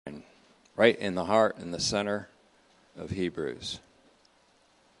right in the heart, in the center of Hebrews.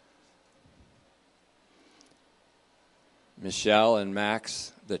 Michelle and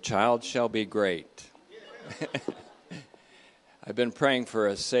Max, the child shall be great. I've been praying for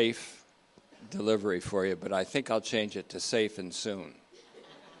a safe delivery for you, but I think I'll change it to safe and soon.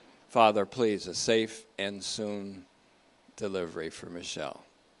 Father, please, a safe and soon delivery for Michelle.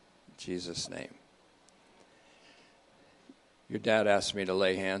 In Jesus' name. Your dad asked me to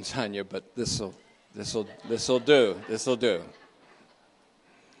lay hands on you, but this'll do. This'll do.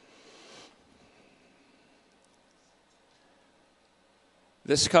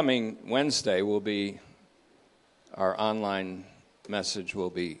 This coming Wednesday will be our online message will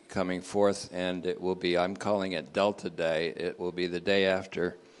be coming forth, and it will be, I'm calling it Delta Day. It will be the day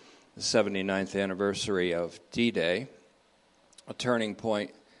after the 79th anniversary of D-Day, a turning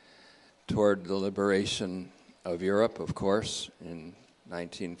point toward the liberation of Europe, of course, in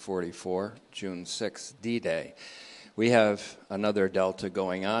 1944, June 6th, D-Day. We have another Delta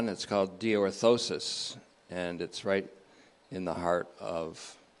going on. It's called Diorthosis, and it's right in the heart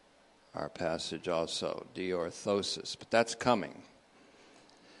of our passage also, Diorthosis, but that's coming.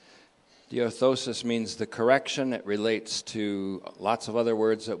 Diorthosis means the correction. It relates to lots of other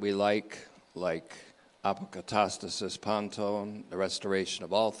words that we like apokatastasis panton, the restoration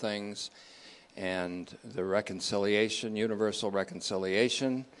of all things, and the reconciliation, universal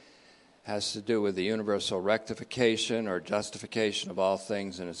reconciliation, has to do with the universal rectification or justification of all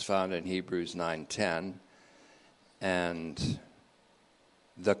things, and it's found in Hebrews 9:10. And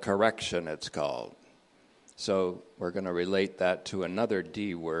the correction, it's called. So we're going to relate that to another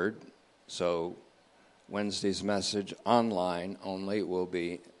D word. So Wednesday's message online only will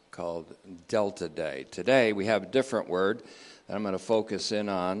be called Delta Day. Today we have a different word that I'm going to focus in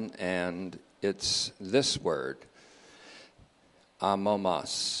on, and it's this word,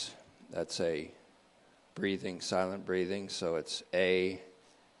 amomos. That's a breathing, silent breathing, so it's A,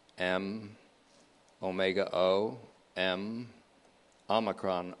 M, omega O, M,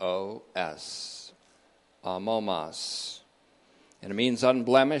 omicron O, S, amomos. And it means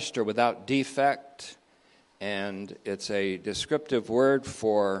unblemished or without defect, and it's a descriptive word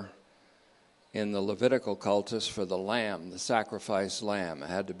for, in the Levitical cultus, for the lamb, the sacrificed lamb. It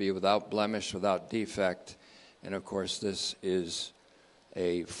had to be without blemish, without defect, and of course this is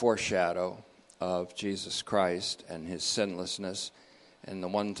a foreshadow of Jesus Christ and his sinlessness and the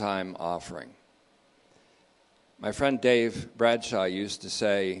one-time offering. My friend Dave Bradshaw used to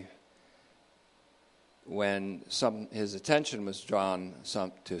say, when his attention was drawn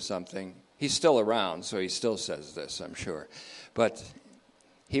to something, he's still around, so he still says this, I'm sure. But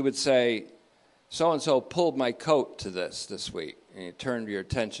he would say, so-and-so pulled my coat to this week. And he turned your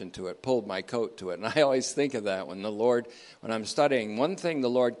attention to it, pulled my coat to it. And I always think of that when I'm studying, one thing the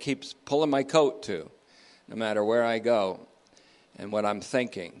Lord keeps pulling my coat to, no matter where I go. And what I'm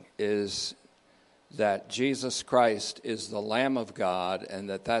thinking is that Jesus Christ is the Lamb of God, and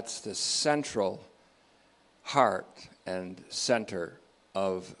that's the central heart and center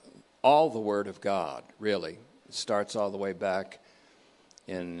of all the Word of God, really. It starts all the way back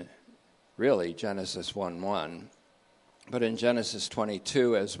in, really, Genesis 1:1. But in Genesis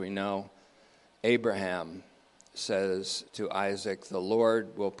 22, as we know, Abraham says to Isaac, the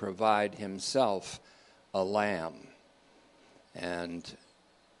Lord will provide himself a lamb. And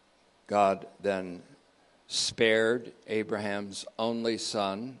God then spared Abraham's only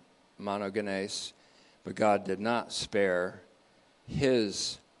son, monogenes, but God did not spare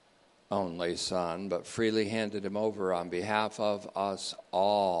his only son, but freely handed him over on behalf of us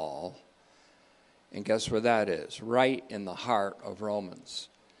all. And guess where that is? Right in the heart of Romans.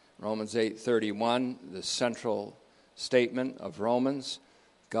 Romans 8:31, the central statement of Romans,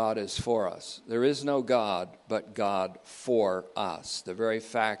 God is for us. There is no God but God for us. The very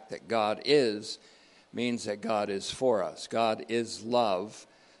fact that God is means that God is for us. God is love,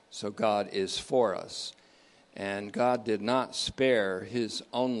 so God is for us. And God did not spare his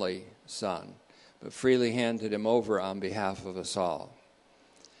only son, but freely handed him over on behalf of us all.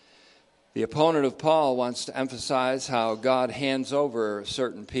 The opponent of Paul wants to emphasize how God hands over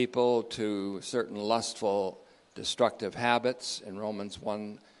certain people to certain lustful, destructive habits. In Romans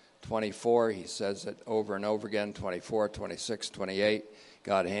 1:24, he says it over and over again, 24, 26, 28.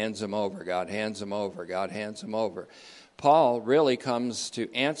 God hands him over, God hands him over, God hands him over. Paul really comes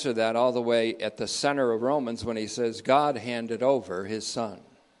to answer that all the way at the center of Romans when he says God handed over his son.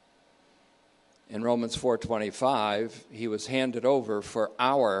 In Romans 4:25, he was handed over for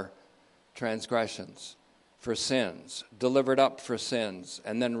our transgressions, for sins, delivered up for sins,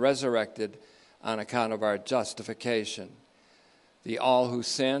 and then resurrected on account of our justification. The all who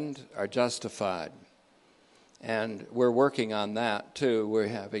sinned are justified. And we're working on that too. We're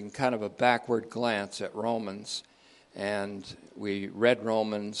having kind of a backward glance at Romans. And we read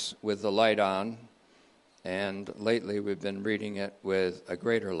Romans with the light on. And lately we've been reading it with a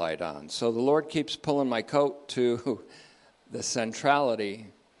greater light on. So the Lord keeps pulling my coat to the centrality,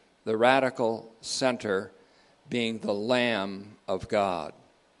 the radical center being the Lamb of God.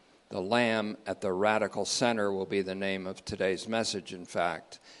 The Lamb at the radical center will be the name of today's message, in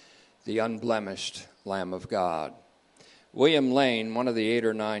fact. The Unblemished Lamb of God. William Lane, one of the 8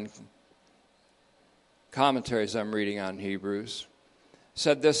 or 9 commentaries I'm reading on Hebrews,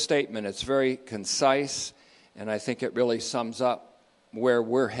 said this statement. It's very concise, and I think it really sums up where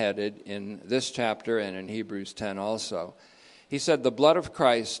we're headed in this chapter and in Hebrews 10 also. He said, the blood of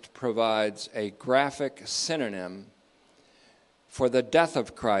Christ provides a graphic synonym for the death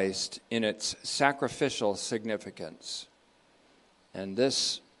of Christ in its sacrificial significance. And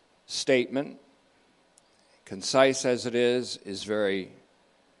this statement, concise as it is very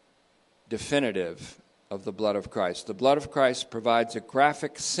definitive of the blood of Christ. The blood of Christ provides a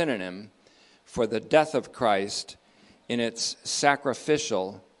graphic synonym for the death of Christ in its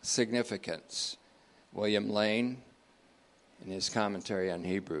sacrificial significance. William Lane, in his commentary on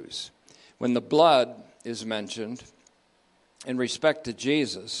Hebrews. When the blood is mentioned in respect to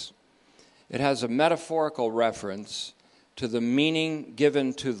Jesus, it has a metaphorical reference to the meaning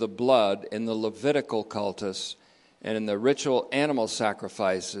given to the blood in the Levitical cultus and in the ritual animal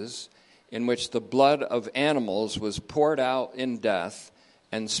sacrifices, in which the blood of animals was poured out in death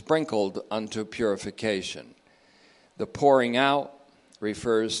and sprinkled unto purification. The pouring out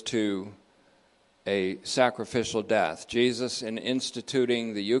refers to a sacrificial death. Jesus, in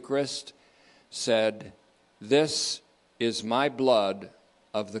instituting the Eucharist, said, "This is my blood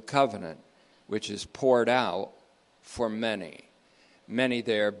of the covenant, which is poured out for many." Many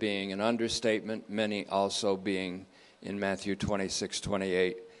there being an understatement, many also being, in Matthew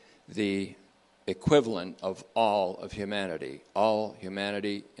 26:28, the equivalent of all of humanity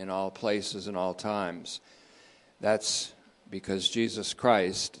in all places and all times. That's because Jesus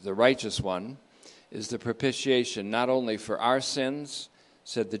Christ, the righteous one, is the propitiation not only for our sins,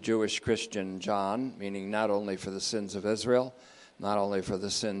 said the Jewish Christian John, meaning not only for the sins of Israel, not only for the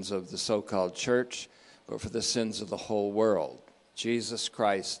sins of the so-called church, but for the sins of the whole world. Jesus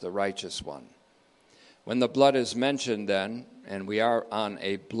Christ, the righteous one. When the blood is mentioned then, and we are on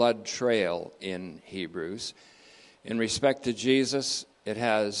a blood trail in Hebrews, in respect to Jesus, it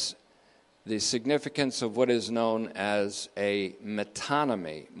has the significance of what is known as a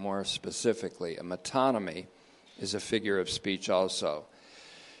metonymy, more specifically. A metonymy is a figure of speech also.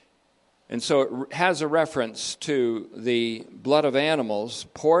 And so it has a reference to the blood of animals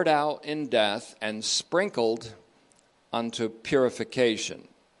poured out in death and sprinkled unto purification.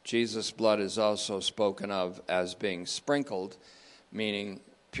 Jesus' blood is also spoken of as being sprinkled, meaning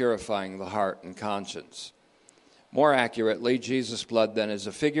purifying the heart and conscience. More accurately, Jesus' blood then is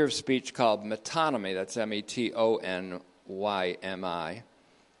a figure of speech called metonymy. That's M-E-T-O-N-Y-M-I,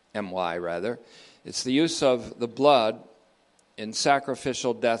 rather. It's the use of the blood in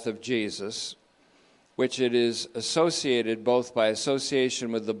sacrificial death of Jesus, which it is associated both by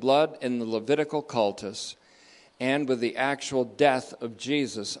association with the blood in the Levitical cultus and with the actual death of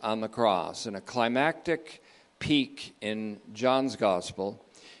Jesus on the cross. In a climactic peak in John's Gospel,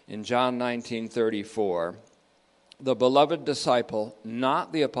 in John 19:34, the beloved disciple,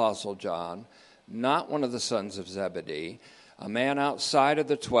 not the Apostle John, not one of the sons of Zebedee, a man outside of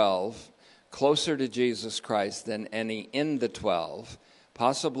the 12, closer to Jesus Christ than any in the 12,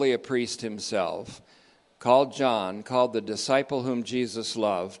 possibly a priest himself, called John, called the disciple whom Jesus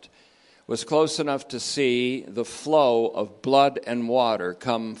loved, was close enough to see the flow of blood and water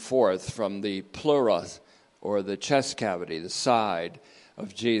come forth from the pleura, or the chest cavity, the side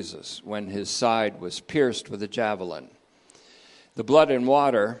of Jesus, when his side was pierced with a javelin. The blood and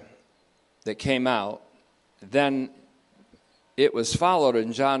water that came out, then it was followed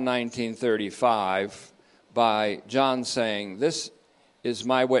in John 19:35 by John saying, "This is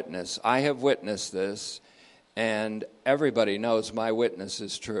my witness. I have witnessed this, and everybody knows my witness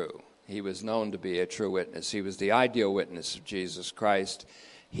is true." He was known to be a true witness. He was the ideal witness of Jesus Christ.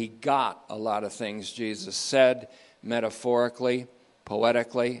 He got a lot of things Jesus said metaphorically,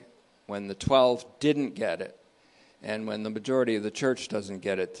 poetically, when the 12 didn't get it, and when the majority of the church doesn't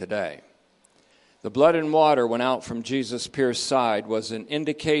get it today. The blood and water went out from Jesus' pierced side was an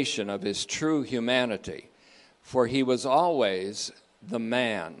indication of his true humanity, for he was always the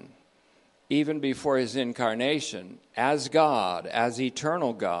man. Even before his incarnation, as God, as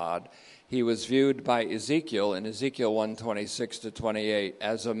eternal God, he was viewed by Ezekiel in Ezekiel 1:26-28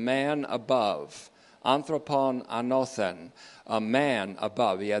 as a man above, anthropon anothen, a man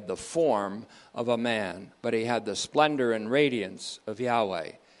above. He had the form of a man, but he had the splendor and radiance of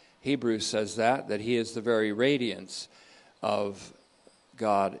Yahweh. Hebrews says that he is the very radiance of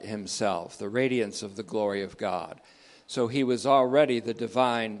God himself, the radiance of the glory of God. So he was already the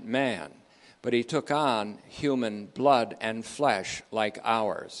divine man, but he took on human blood and flesh like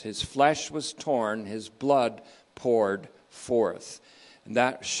ours. His flesh was torn, his blood poured forth. And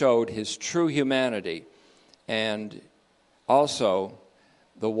that showed his true humanity. And also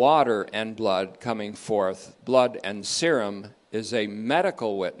the water and blood coming forth, blood and serum, is a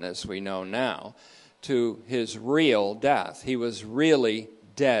medical witness, we know now, to his real death. He was really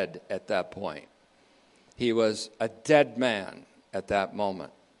dead at that point. He was a dead man at that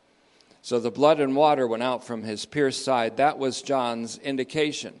moment. So the blood and water went out from his pierced side. That was John's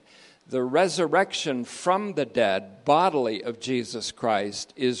indication. The resurrection from the dead, bodily, of Jesus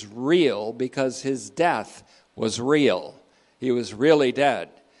Christ is real because his death was real. He was really dead.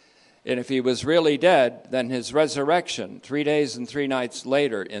 And if he was really dead, then his resurrection, 3 days and 3 nights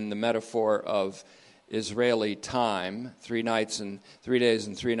later in the metaphor of Israeli time, 3 days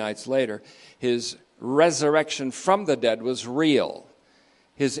and 3 nights later, his resurrection from the dead was real.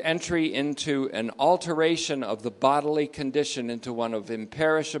 His entry into an alteration of the bodily condition into one of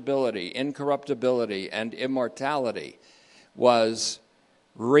imperishability, incorruptibility, and immortality was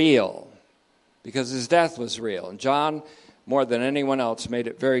real because his death was real. And John, more than anyone else, made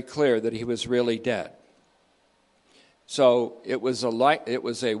it very clear that he was really dead. So it was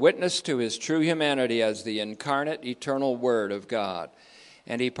a witness to his true humanity as the incarnate, eternal Word of God.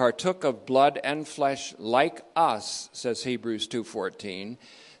 And he partook of blood and flesh like us, says Hebrews 2:14,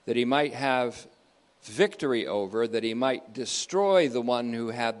 that he might have victory over, that he might destroy the one who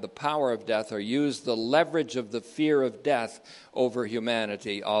had the power of death or use the leverage of the fear of death over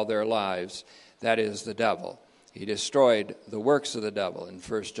humanity all their lives. That is the devil. He destroyed the works of the devil in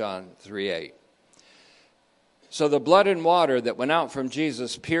 1 John 3:8. So the blood and water that went out from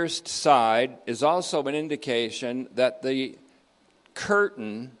Jesus' pierced side is also an indication that the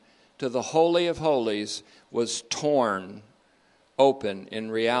curtain to the Holy of Holies was torn open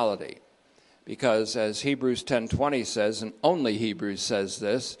in reality. Because as Hebrews 10:20 says, and only Hebrews says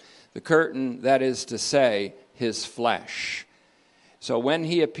this, the curtain, that is to say, his flesh. So when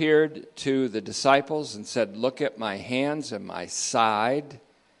he appeared to the disciples and said, "Look at my hands and my side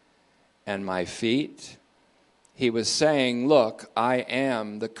and my feet," he was saying, "Look, I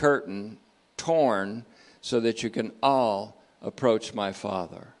am the curtain torn so that you can all approach my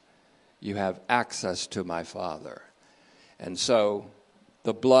Father. You have access to my Father." And so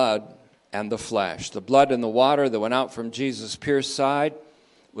the blood and the flesh, the blood and the water that went out from Jesus' pierced side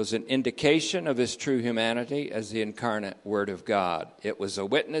was an indication of his true humanity as the incarnate Word of God. It was a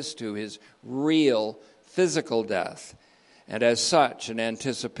witness to his real physical death, and as such, an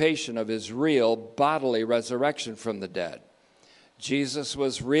anticipation of his real bodily resurrection from the dead. Jesus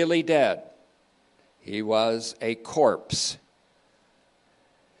was really dead. He was a corpse.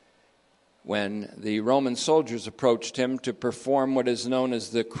 When the Roman soldiers approached him to perform what is known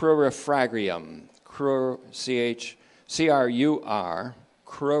as the crurifragium, C-R-U-R,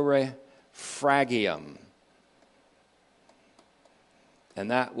 crurifragium.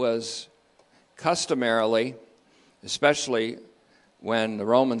 And that was customarily, especially when the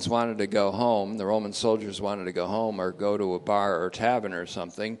Romans wanted to go home, the Roman soldiers wanted to go home or go to a bar or tavern or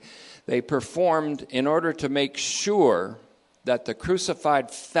something, they performed in order to make sure that the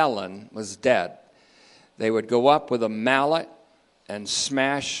crucified felon was dead. They would go up with a mallet and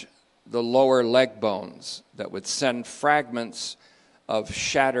smash the lower leg bones that would send fragments of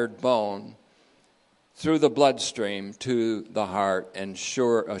shattered bone through the bloodstream to the heart and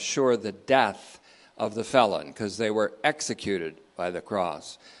assure the death of the felon, because they were executed by the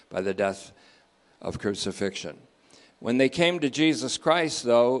cross, by the death of crucifixion. When they came to Jesus Christ,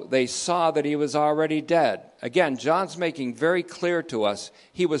 though, they saw that he was already dead. Again, John's making very clear to us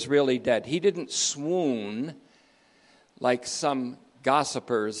he was really dead. He didn't swoon like some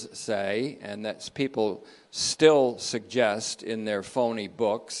gossipers say, and that people still suggest in their phony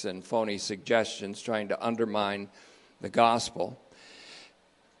books and phony suggestions trying to undermine the gospel.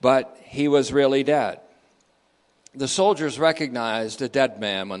 But he was really dead. The soldiers recognized a dead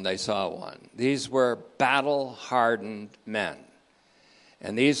man when they saw one. These were battle-hardened men.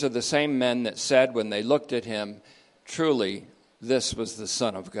 And these are the same men that said when they looked at him, truly, this was the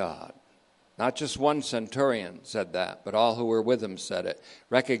Son of God. Not just one centurion said that, but all who were with him said it,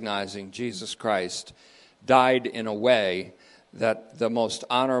 recognizing Jesus Christ died in a way that the most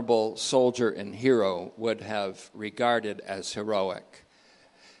honorable soldier and hero would have regarded as heroic.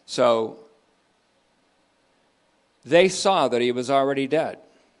 So they saw that he was already dead.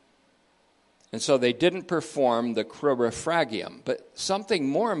 And so they didn't perform the crurifragium. But something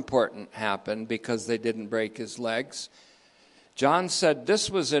more important happened because they didn't break his legs. John said this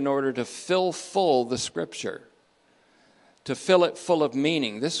was in order to fill full the Scripture, to fill it full of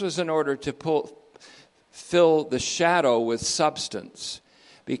meaning. This was in order to fill the shadow with substance.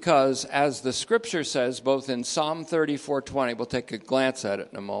 Because as the Scripture says, both in Psalm 34:20, we'll take a glance at it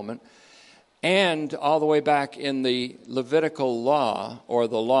in a moment, and all the way back in the Levitical law, or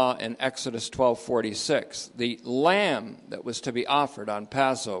the law in Exodus 12:46, the lamb that was to be offered on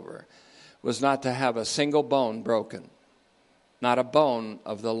Passover was not to have a single bone broken. Not a bone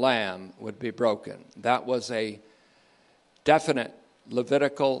of the lamb would be broken. That was a definite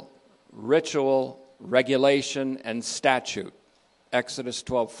Levitical ritual regulation and statute, Exodus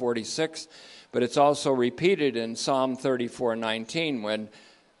 12:46, but it's also repeated in Psalm 34:19 when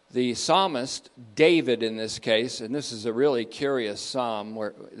the psalmist, David in this case, and this is a really curious psalm,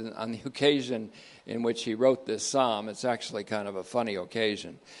 where on the occasion in which he wrote this psalm, it's actually kind of a funny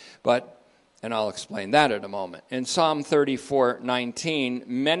occasion, and I'll explain that in a moment. In Psalm 34:19,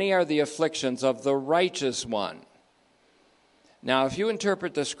 many are the afflictions of the righteous one. Now, if you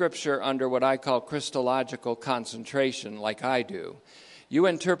interpret the Scripture under what I call Christological concentration, like I do, you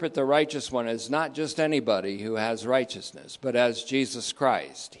interpret the righteous one as not just anybody who has righteousness, but as Jesus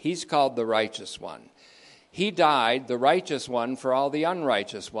Christ. He's called the righteous one. He died, the righteous one, for all the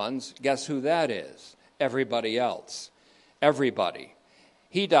unrighteous ones. Guess who that is? Everybody else. Everybody.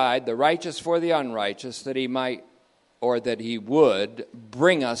 He died, the righteous for the unrighteous, that he might, or that he would,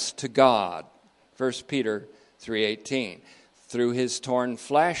 bring us to God. 1 Peter 3:18. Through his torn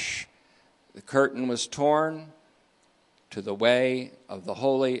flesh, the curtain was torn to the way of the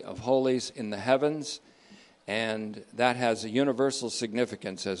Holy of Holies in the heavens, and that has a universal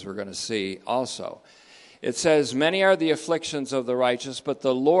significance, as we're going to see also. It says, many are the afflictions of the righteous, but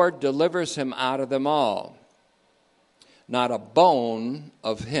the Lord delivers him out of them all. Not a bone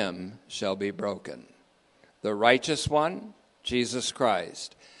of him shall be broken. The righteous one, Jesus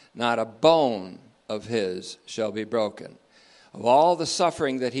Christ, not a bone of his shall be broken. Of all the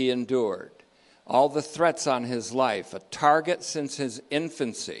suffering that he endured, all the threats on his life, a target since his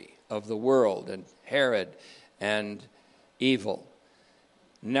infancy of the world and Herod and evil,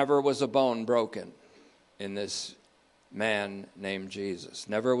 never was a bone broken in this man named Jesus.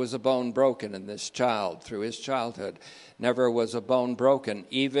 Never was a bone broken in this child through his childhood. Never was a bone broken,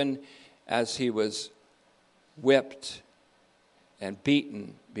 even as he was whipped and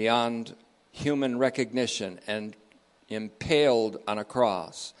beaten beyond human recognition and impaled on a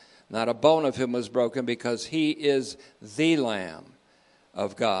cross. Not a bone of him was broken, because he is the Lamb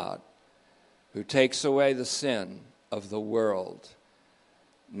of God who takes away the sin of the world.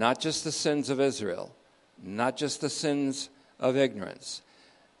 Not just the sins of Israel, not just the sins of ignorance,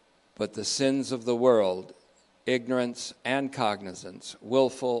 but the sins of the world, ignorance and cognizance,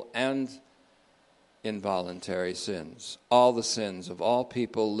 willful and involuntary sins, all the sins of all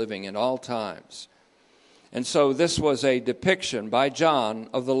people living in all times. And so this was a depiction by John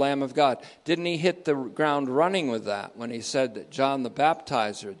of the Lamb of God. Didn't he hit the ground running with that when he said that John the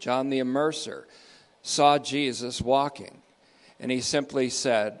Baptizer, John the Immerser, saw Jesus walking? And he simply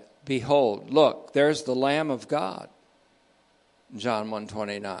said, behold, look, there's the Lamb of God, John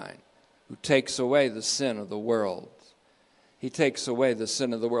 1:29, who takes away the sin of the world. He takes away the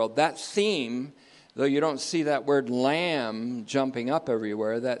sin of the world. That theme, though you don't see that word lamb jumping up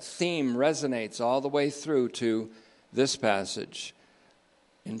everywhere, that theme resonates all the way through to this passage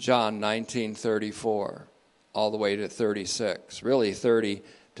in John 19:34, all the way to 36, really 30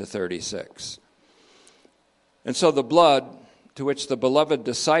 to 36. And so the blood to which the beloved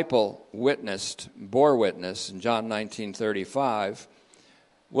disciple bore witness in John 19:35,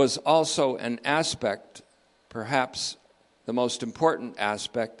 was also an aspect, perhaps the most important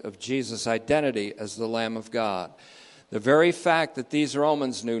aspect, of Jesus' identity as the Lamb of God. The very fact that these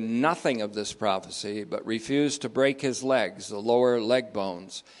Romans knew nothing of this prophecy but refused to break his legs, the lower leg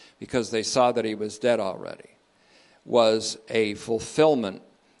bones, because they saw that he was dead already, was a fulfillment,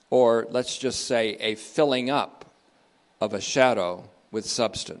 or let's just say a filling up of a shadow with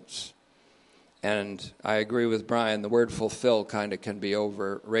substance. And I agree with Brian, the word fulfill kind of can be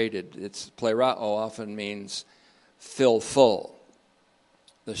overrated. It's plerao often means fill full.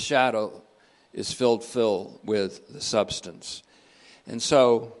 The shadow is filled full with the substance. And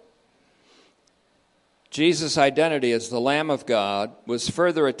so Jesus' identity as the Lamb of God was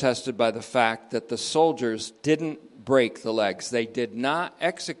further attested by the fact that the soldiers didn't break the legs. They did not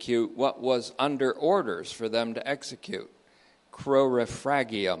execute what was under orders for them to execute.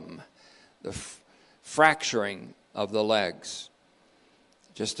 Crurifragium, the fracturing of the legs.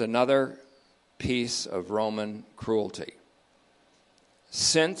 Just another piece of Roman cruelty.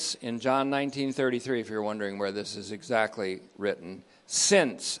 Since, in John 19:33, if you're wondering where this is exactly written,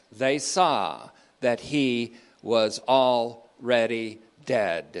 since they saw that he was already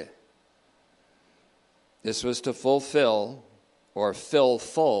dead. This was to fulfill, or fill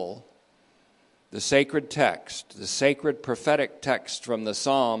full, the sacred text, the sacred prophetic text from the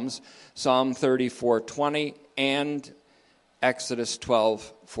Psalms, Psalm 34:20 and Exodus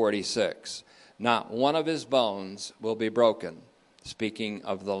 12:46. Not one of his bones will be broken, speaking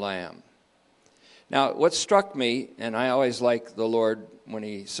of the Lamb. Now, what struck me, and I always like the Lord when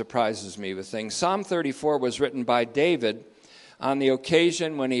he surprises me with things, Psalm 34 was written by David on the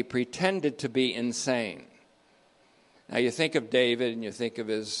occasion when he pretended to be insane. Now, you think of David and you think of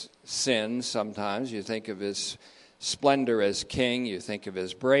his sins sometimes. You think of his splendor as king. You think of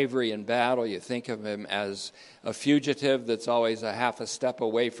his bravery in battle. You think of him as a fugitive that's always a half a step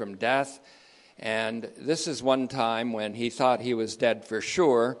away from death. And this is one time when he thought he was dead for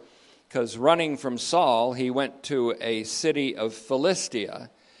sure, because running from Saul, he went to a city of Philistia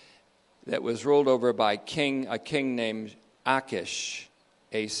that was ruled over by a king named Achish,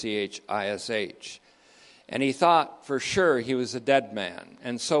 Achish. And he thought for sure he was a dead man.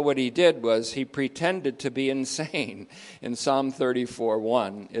 And so what he did was he pretended to be insane. In Psalm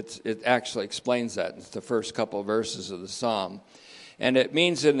 34:1, it actually explains that. It's the first couple verses of the psalm. And it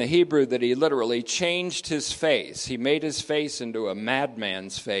means in the Hebrew that he literally changed his face. He made his face into a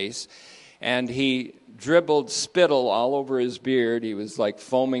madman's face. And he dribbled spittle all over his beard. He was like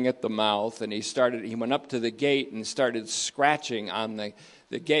foaming at the mouth. And he went up to the gate and started scratching on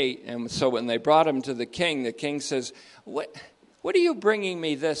the gate. And so when they brought him to the king says, what are you bringing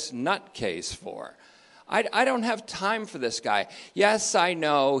me this nutcase for? I don't have time for this guy. Yes, I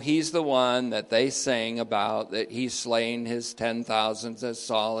know he's the one that they sing about, that he's slain his 10,000s as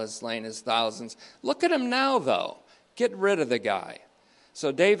Saul has slain his thousands. Look at him now, though. Get rid of the guy.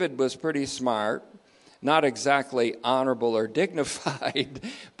 So David was pretty smart, not exactly honorable or dignified,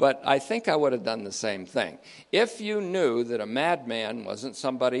 but I think I would have done the same thing. If you knew that a madman wasn't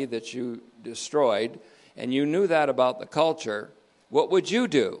somebody that you destroyed, and you knew that about the culture, what would you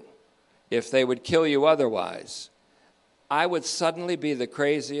do if they would kill you otherwise? I would suddenly be the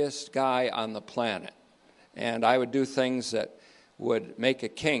craziest guy on the planet, and I would do things that would make a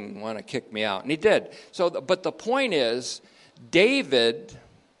king want to kick me out, and he did. But the point is, David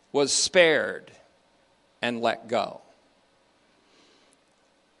was spared and let go.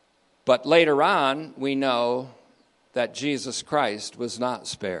 But later on, we know that Jesus Christ was not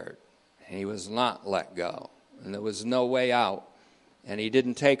spared. He was not let go. And there was no way out. And he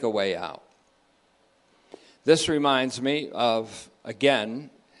didn't take a way out. This reminds me of,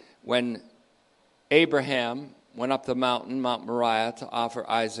 again, when Abraham went up the mountain, Mount Moriah, to offer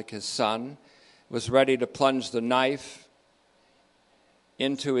Isaac his son, was ready to plunge the knife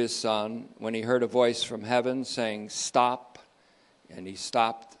into his son, when he heard a voice from heaven saying, "Stop." And he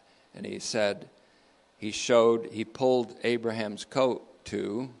stopped, and he said, he pulled Abraham's coat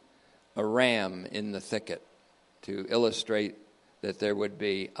to a ram in the thicket to illustrate that there would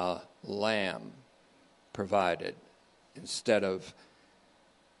be a lamb provided instead of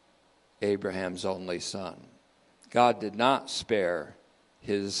Abraham's only son. God did not spare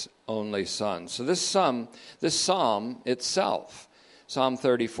his only son. So this psalm itself, Psalm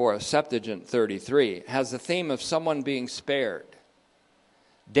 34, Septuagint 33, has the theme of someone being spared.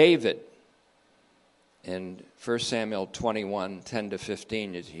 David, in 1 Samuel 21,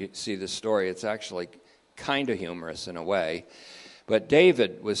 10-15, you see the story. It's actually kind of humorous in a way. But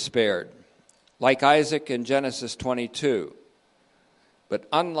David was spared, like Isaac in Genesis 22. But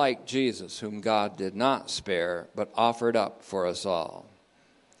unlike Jesus, whom God did not spare, but offered up for us all.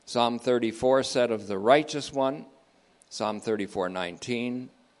 Psalm 34 said of the righteous one, Psalm 34:19,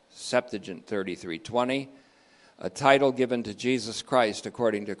 Septuagint 33:20, a title given to Jesus Christ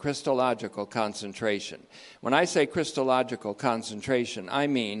according to Christological concentration. When I say Christological concentration, I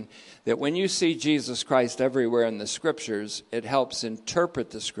mean that when you see Jesus Christ everywhere in the Scriptures, it helps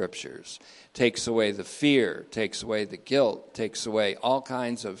interpret the Scriptures, takes away the fear, takes away the guilt, takes away all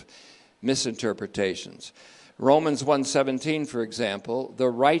kinds of misinterpretations. Romans 1:17, for example, the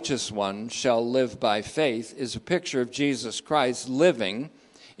righteous one shall live by faith, is a picture of Jesus Christ living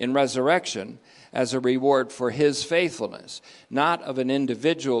in resurrection as a reward for his faithfulness, not of an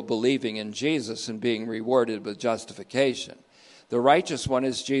individual believing in Jesus and being rewarded with justification. The righteous one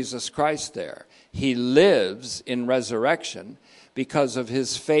is Jesus Christ there. He lives in resurrection because of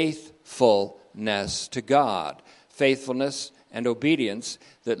his faithfulness to God, faithfulness and obedience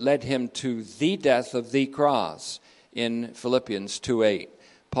that led him to the death of the cross in Philippians 2:8.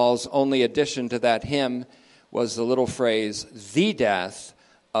 Paul's only addition to that hymn was the little phrase, the death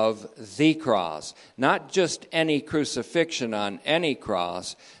of the cross. Not just any crucifixion on any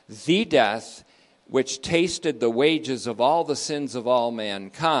cross, the death which tasted the wages of all the sins of all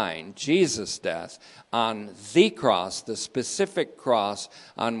mankind, Jesus' death on the cross, the specific cross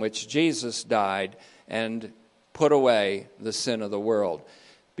on which Jesus died and put away the sin of the world.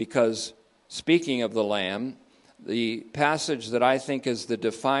 Because speaking of the Lamb, the passage that I think is the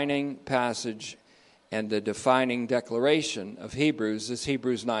defining passage and the defining declaration of Hebrews is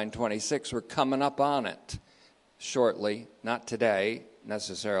Hebrews 9:26. We're coming up on it shortly, not today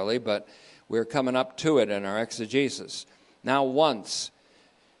necessarily, but we're coming up to it in our exegesis. Now once,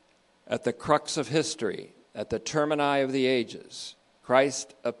 at the crux of history, at the termini of the ages,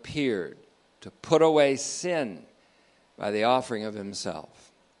 Christ appeared to put away sin by the offering of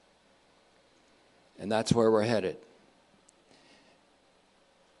himself. And that's where we're headed.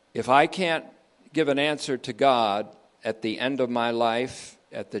 If I can't give an answer to God at the end of my life,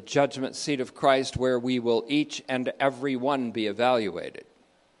 at the judgment seat of Christ, where we will each and every one be evaluated,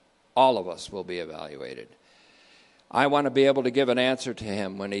 all of us will be evaluated, I want to be able to give an answer to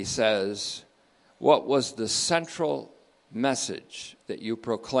him when he says, what was the central message that you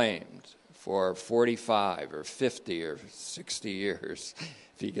proclaimed for 45 or 50 or 60 years,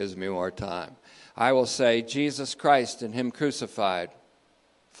 if he gives me more time? I will say, Jesus Christ and him crucified,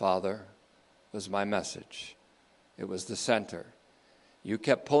 Father, was my message. It was the center. You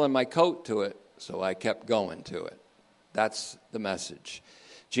kept pulling my coat to it, so I kept going to it. That's the message.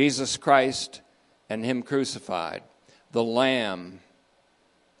 Jesus Christ and him crucified, the Lamb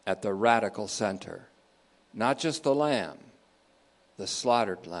at the radical center. Not just the Lamb, the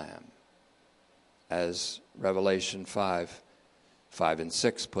slaughtered Lamb, as Revelation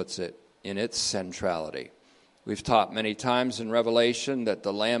 5:5-6 puts it in its centrality. We've taught many times in Revelation that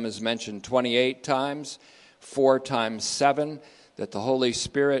the Lamb is mentioned 28 times, 4 times 7, that the Holy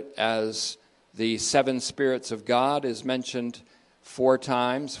Spirit as the 7 spirits of God is mentioned 4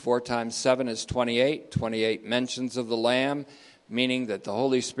 times. 4 times 7 is 28. 28 mentions of the Lamb, meaning that the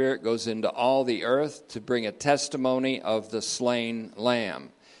Holy Spirit goes into all the earth to bring a testimony of the slain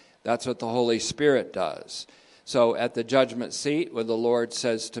Lamb. That's what the Holy Spirit does. So at the judgment seat, where the Lord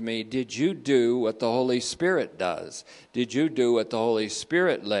says to me, did you do what the Holy Spirit does? Did you do what the Holy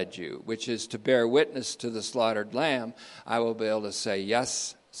Spirit led you, which is to bear witness to the slaughtered Lamb? I will be able to say,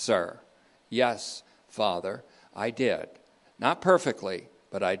 yes, sir. Yes, Father, I did. Not perfectly,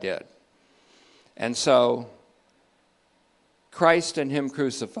 but I did. And so, Christ and him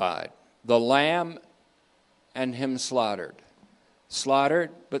crucified, the Lamb and him slaughtered.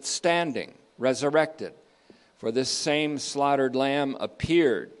 Slaughtered, but standing, resurrected. For this same slaughtered Lamb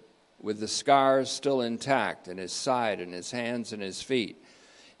appeared with the scars still intact in his side and his hands and his feet,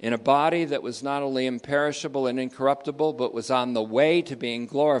 in a body that was not only imperishable and incorruptible, but was on the way to being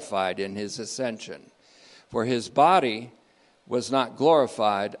glorified in his ascension. For his body was not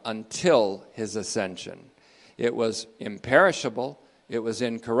glorified until his ascension. It was imperishable, it was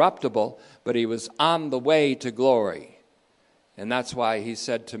incorruptible, but he was on the way to glory. And that's why he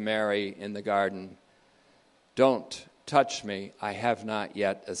said to Mary in the garden, don't touch me, I have not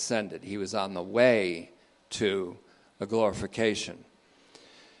yet ascended. He was on the way to a glorification.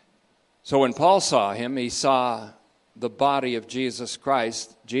 So when Paul saw him, he saw the body of Jesus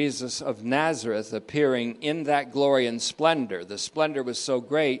Christ, Jesus of Nazareth, appearing in that glory and splendor. The splendor was so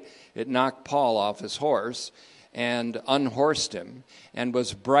great, it knocked Paul off his horse and unhorsed him, and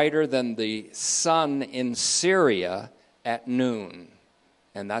was brighter than the sun in Syria at noon.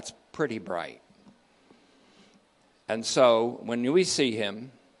 And that's pretty bright. And so when we see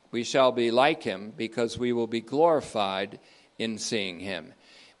him, we shall be like him, because we will be glorified in seeing him.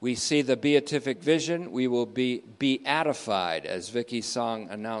 We see the beatific vision, we will be beatified, as Vicky's song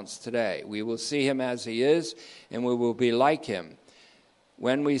announced today. We will see him as he is, and we will be like him.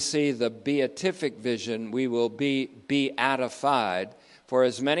 When we see the beatific vision, we will be beatified. For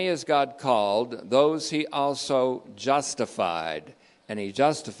as many as God called, those he also justified. And he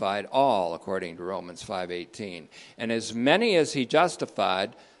justified all, according to Romans 5:18. And as many as he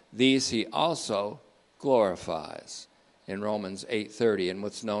justified, these he also glorifies. In Romans 8:30, in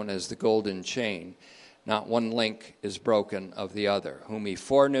what's known as the golden chain. Not one link is broken of the other. Whom he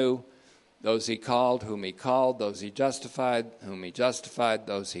foreknew, those he called. Whom he called, those he justified. Whom he justified,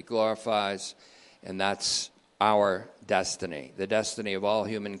 those he glorifies. And that's our destiny, the destiny of all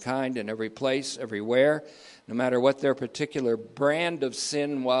humankind in every place, everywhere, no matter what their particular brand of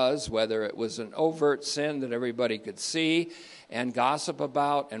sin was, whether it was an overt sin that everybody could see and gossip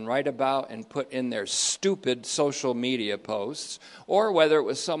about and write about and put in their stupid social media posts, or whether it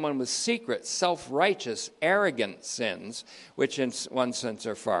was someone with secret, self-righteous, arrogant sins, which in one sense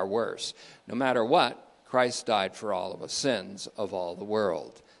are far worse. No matter what, Christ died for all of us sins of all the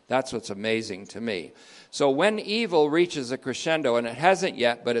world. That's what's amazing to me. So when evil reaches a crescendo, and it hasn't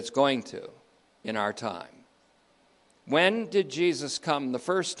yet, but it's going to in our time. When did Jesus come the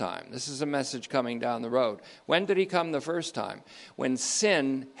first time? This is a message coming down the road. When did he come the first time? When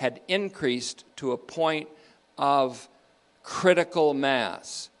sin had increased to a point of critical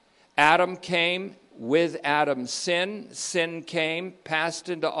mass. Adam came. With Adam's sin came, passed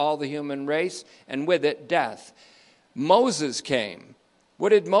into all the human race, and with it, death. Moses came. What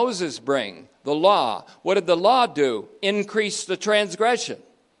did Moses bring? The law. What did the law do? Increase the transgression.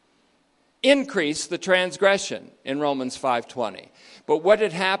 Increase the transgression in Romans 5:20. But what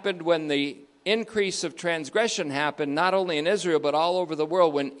had happened when the increase of transgression happened, not only in Israel, but all over the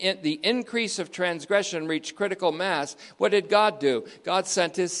world, when the increase of transgression reached critical mass, what did God do? God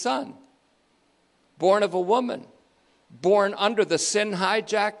sent his son. Born of a woman, born under the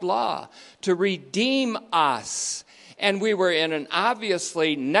sin-hijacked law, to redeem us. And we were in an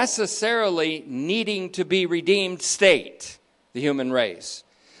obviously, necessarily needing to be redeemed state, the human race.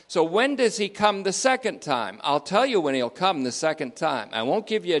 So when does he come the second time? I'll tell you when he'll come the second time. I won't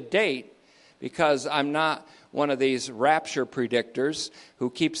give you a date because I'm not one of these rapture predictors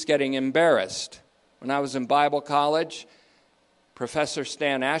who keeps getting embarrassed. When I was in Bible college, Professor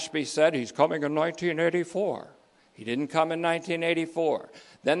Stan Ashby said he's coming in 1984. He didn't come in 1984.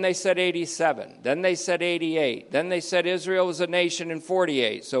 Then they said 87. Then they said 88. Then they said Israel was a nation in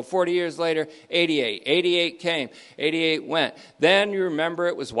 48. So 40 years later, 88. 88 came. 88 went. Then you remember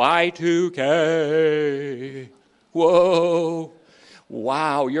it was Y2K. Whoa.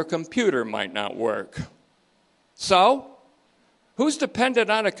 Wow, your computer might not work. So, who's dependent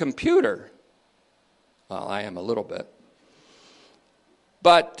on a computer? Well, I am a little bit.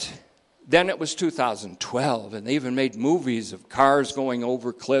 But then it was 2012, and they even made movies of cars going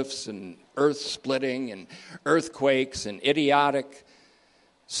over cliffs and earth splitting and earthquakes and idiotic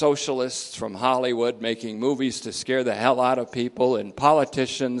socialists from Hollywood making movies to scare the hell out of people, and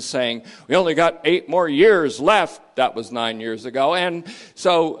politicians saying, we only got 8 more years left. That was 9 years ago. And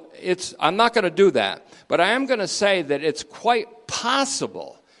so I'm not going to do that. But I am going to say that it's quite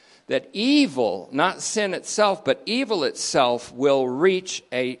possible that evil, not sin itself, but evil itself will reach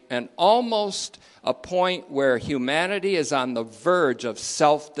almost a point where humanity is on the verge of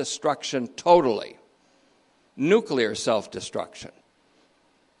self-destruction totally. Nuclear self-destruction.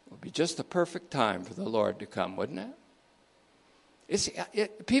 It would be just the perfect time for the Lord to come, wouldn't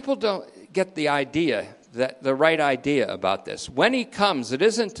it? People don't get the right idea about this. When he comes, it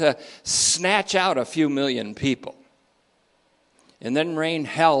isn't to snatch out a few million people and then rain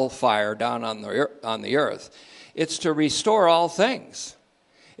hellfire down on the earth. It's to restore all things.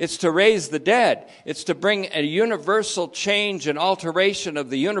 It's to raise the dead. It's to bring a universal change and alteration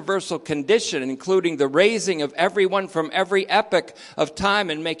of the universal condition, including the raising of everyone from every epoch of time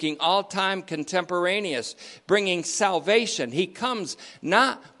and making all time contemporaneous, bringing salvation. He comes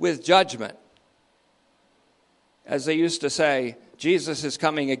not with judgment. As they used to say, Jesus is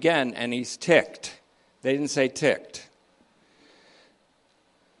coming again and he's ticked. They didn't say ticked.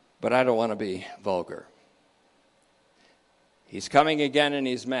 But I don't want to be vulgar. He's coming again and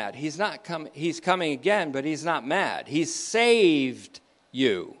he's mad. He's coming again, but he's not mad. He saved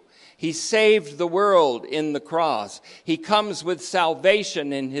you. He saved the world in the cross. He comes with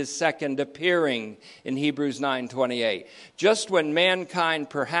salvation in his second appearing in Hebrews 9:28. Just when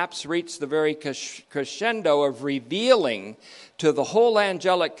mankind perhaps reached the very crescendo of revealing to the whole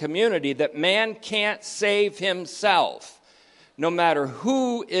angelic community that man can't save himself. No matter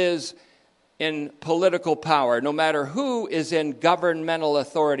who is in political power, no matter who is in governmental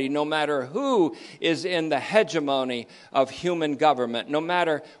authority, no matter who is in the hegemony of human government, no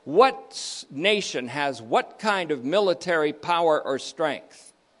matter what nation has what kind of military power or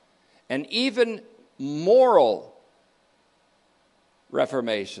strength, and even moral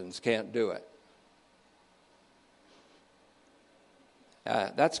reformations can't do it.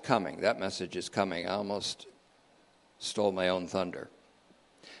 That's coming. That message is coming. I almost stole my own thunder.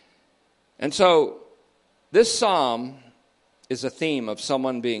 And so this psalm is a theme of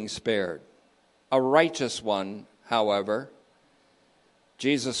someone being spared. A righteous one, however,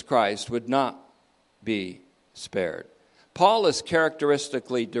 Jesus Christ, would not be spared. Paul is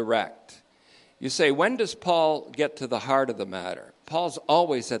characteristically direct. You say, when does Paul get to the heart of the matter? Paul's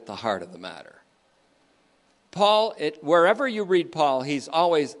always at the heart of the matter. Paul, wherever you read Paul, he's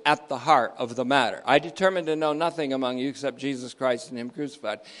always at the heart of the matter. I determined to know nothing among you except Jesus Christ and him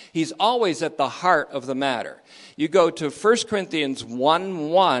crucified. He's always at the heart of the matter. You go to 1 Corinthians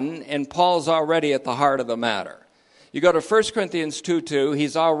 1:1, and Paul's already at the heart of the matter. You go to 1 Corinthians 2:2,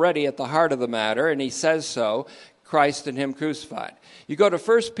 he's already at the heart of the matter, and he says so, Christ and him crucified. You go to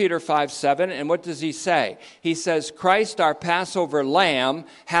 1 Peter 5:7, and what does he say? He says, Christ, our Passover lamb,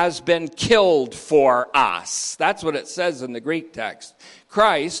 has been killed for us. That's what it says in the Greek text.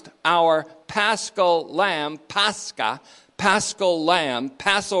 Christ, our paschal lamb, paschal lamb,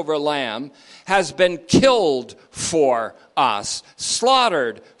 Passover lamb, has been killed for us,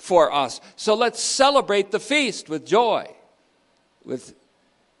 slaughtered for us. So let's celebrate the feast with joy, with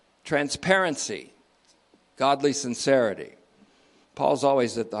transparency, godly sincerity. Paul's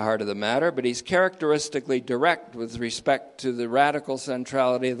always at the heart of the matter, but he's characteristically direct with respect to the radical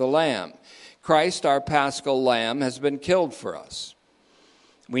centrality of the Lamb. Christ, our paschal Lamb, has been killed for us.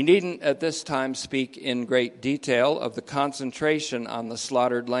 We needn't at this time speak in great detail of the concentration on the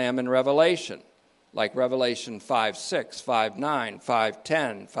slaughtered Lamb in Revelation, like Revelation 5:6, 5:9,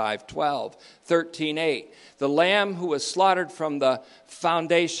 5:10, 5:12, 13:8. The Lamb who was slaughtered from the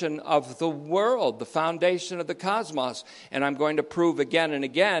foundation of the world, the foundation of the cosmos. And I'm going to prove again and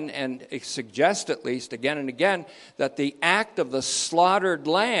again, and suggest at least again and again, that the act of the slaughtered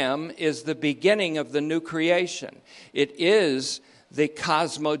Lamb is the beginning of the new creation. It is the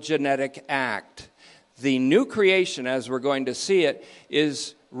cosmogenetic act. The new creation, as we're going to see it,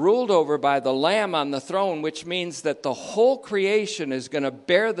 is ruled over by the Lamb on the throne, which means that the whole creation is going to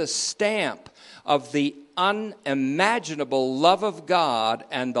bear the stamp of the unimaginable love of God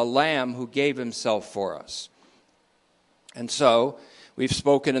and the Lamb who gave himself for us. And so, we've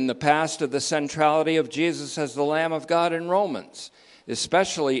spoken in the past of the centrality of Jesus as the Lamb of God in Romans,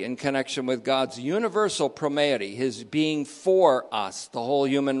 especially in connection with God's universal promeity, his being for us, the whole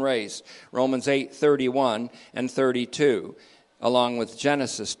human race, Romans 8:31 and 32. Along with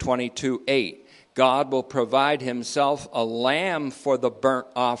Genesis 22:8, God will provide himself a lamb for the burnt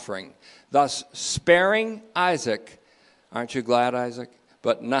offering, thus sparing Isaac. Aren't you glad, Isaac?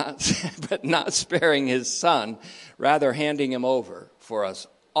 But not sparing his son, rather handing him over for us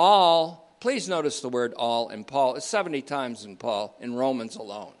all. Please notice the word all in Paul. It's 70 times in Romans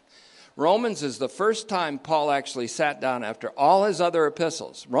alone. Romans is the first time Paul actually sat down after all his other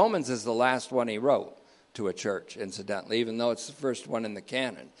epistles. Romans is the last one he wrote to a church, incidentally, even though it's the first one in the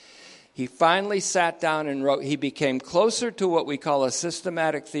canon. He finally sat down and wrote. He became closer to what we call a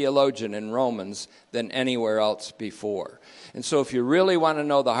systematic theologian in Romans than anywhere else before. And so if you really want to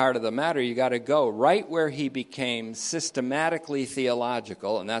know the heart of the matter, you got to go right where he became systematically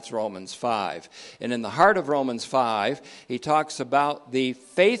theological, and that's Romans 5. And in the heart of Romans 5, he talks about the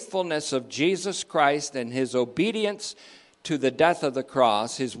faithfulness of Jesus Christ and his obedience to the death of the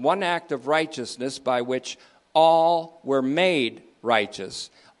cross, his one act of righteousness by which all were made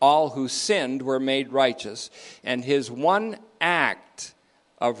righteous. All who sinned were made righteous. And his one act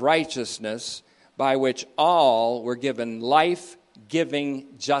of righteousness by which all were given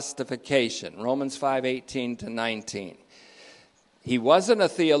life-giving justification. Romans 5:18 to 19. He wasn't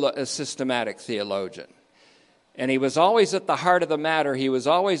a systematic theologian. And he was always at the heart of the matter. He was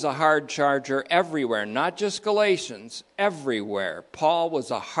always a hard charger everywhere, not just Galatians, everywhere. Paul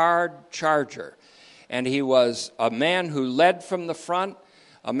was a hard charger. And he was a man who led from the front,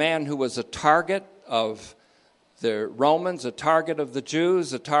 a man who was a target of the Romans, a target of the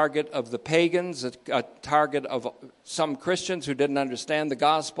Jews, a target of the pagans, a target of some Christians who didn't understand the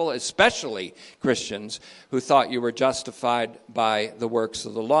gospel, especially Christians who thought you were justified by the works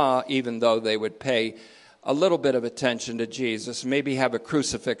of the law, even though they would pay a little bit of attention to Jesus, maybe have a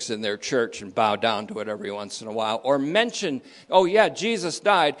crucifix in their church and bow down to it every once in a while, or mention, oh yeah, Jesus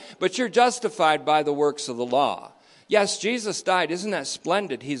died, but you're justified by the works of the law. Yes, Jesus died. Isn't that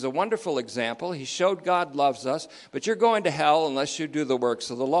splendid? He's a wonderful example. He showed God loves us, but you're going to hell unless you do the works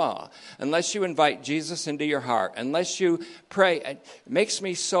of the law, unless you invite Jesus into your heart, unless you pray. It makes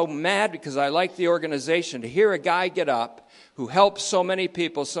me so mad because I like the organization to hear a guy get up who helps so many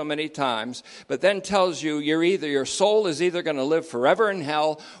people so many times, but then tells you your soul is either going to live forever in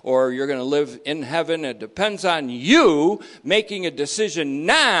hell or you're going to live in heaven. It depends on you making a decision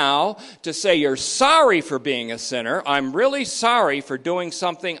now to say you're sorry for being a sinner. I'm really sorry for doing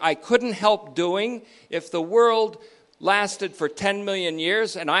something I couldn't help doing. If the world lasted for 10 million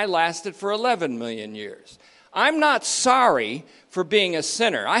years and I lasted for 11 million years. I'm not sorry for being a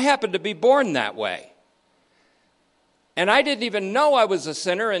sinner. I happen to be born that way. And I didn't even know I was a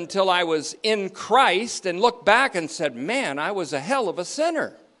sinner until I was in Christ and looked back and said, man, I was a hell of a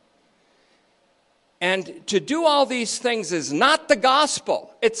sinner. And to do all these things is not the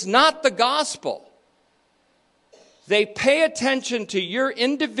gospel. It's not the gospel. They pay attention to your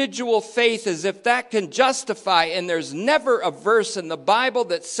individual faith as if that can justify, and there's never a verse in the Bible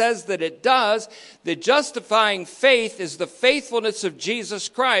that says that it does. The justifying faith is the faithfulness of Jesus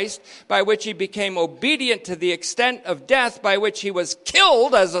Christ, by which he became obedient to the extent of death, by which he was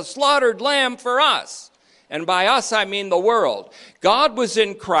killed as a slaughtered lamb for us. And by us, I mean the world. God was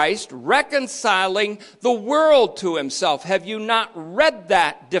in Christ reconciling the world to himself. Have you not read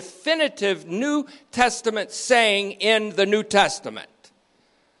that definitive New Testament saying in the New Testament?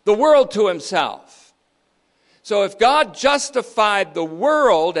 The world to himself. So if God justified the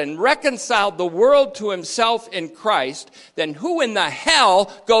world and reconciled the world to himself in Christ, then who in the hell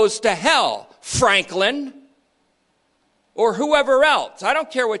goes to hell? Franklin? Or whoever else? I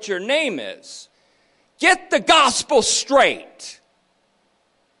don't care what your name is. Get the gospel straight.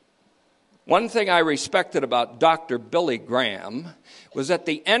 One thing I respected about Dr. Billy Graham was at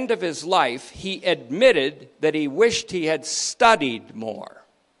the end of his life, he admitted that he wished he had studied more.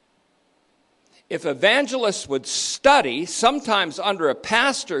 If evangelists would study, sometimes under a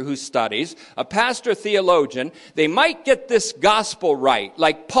pastor who studies, a pastor theologian, they might get this gospel right,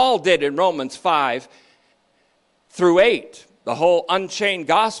 like Paul did in Romans 5 through 8. The whole unchained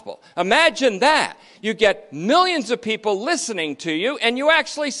gospel. Imagine that. You get millions of people listening to you, and you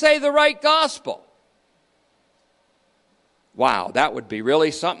actually say the right gospel. Wow, that would be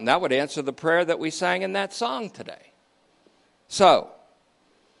really something. That would answer the prayer that we sang in that song today. So,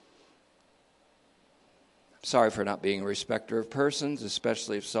 I'm sorry for not being a respecter of persons,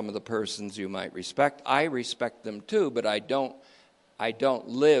 especially if some of the persons you might respect. I respect them too, but I don't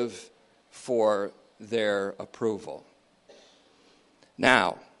live for their approval.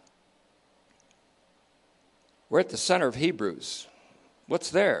 Now, we're at the center of Hebrews. What's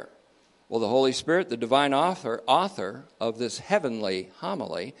there? Well, the Holy Spirit, the divine author of this heavenly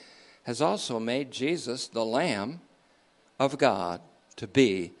homily, has also made Jesus, the Lamb of God, to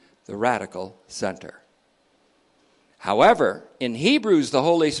be the radical center. However, in Hebrews, the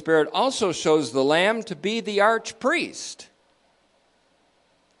Holy Spirit also shows the Lamb to be the archpriest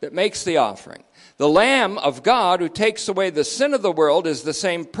that makes the offering. The Lamb of God who takes away the sin of the world is the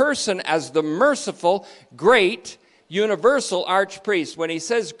same person as the merciful, great, universal archpriest. When he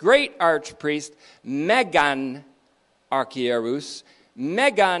says great archpriest, megan archierus,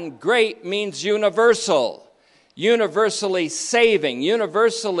 megan, great, means universal, universally saving,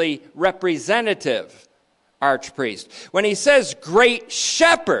 universally representative archpriest. When he says great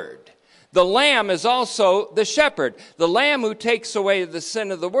shepherd, the Lamb is also the shepherd. The Lamb who takes away the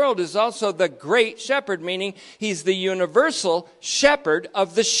sin of the world is also the great shepherd, meaning he's the universal shepherd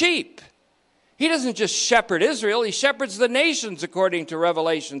of the sheep. He doesn't just shepherd Israel, he shepherds the nations according to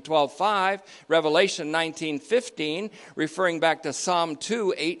Revelation 12:5, Revelation 19:15, referring back to Psalm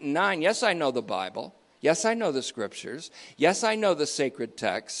 2, 8 and 9. Yes, I know the Bible. Yes, I know the scriptures. Yes, I know the sacred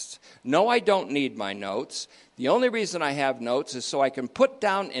texts. No, I don't need my notes. The only reason I have notes is so I can put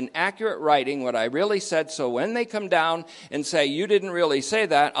down in accurate writing what I really said, so when they come down and say, you didn't really say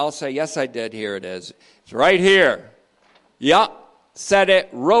that, I'll say, yes, I did. Here it is. It's right here. Yup, said it,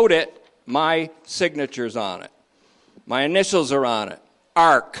 wrote it, my signature's on it. My initials are on it.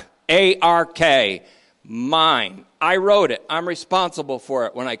 ARK, A-R-K, mine. I wrote it. I'm responsible for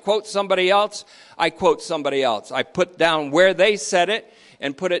it. When I quote somebody else, I quote somebody else. I put down where they said it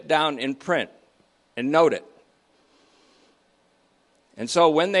and put it down in print and note it. And so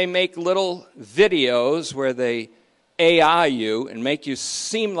when they make little videos where they AI you and make you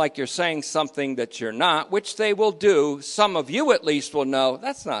seem like you're saying something that you're not, which they will do, some of you at least will know,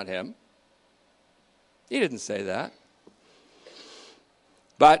 that's not him. He didn't say that.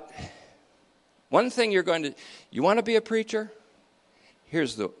 But one thing you want to be a preacher?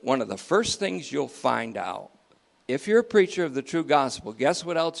 Here's one of the first things you'll find out. If you're a preacher of the true gospel, guess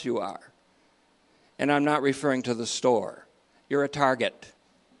what else you are? And I'm not referring to the store. You're a target.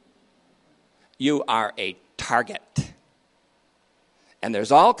 You are a target. And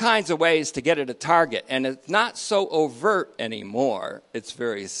there's all kinds of ways to get at a target. And it's not so overt anymore. It's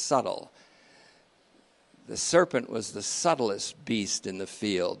very subtle. The serpent was the subtlest beast in the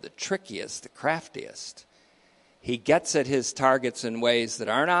field, the trickiest, the craftiest. He gets at his targets in ways that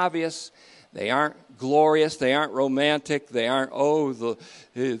aren't obvious. They aren't glorious. They aren't romantic. They aren't,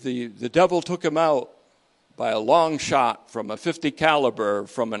 the devil took him out by a long shot from a .50 caliber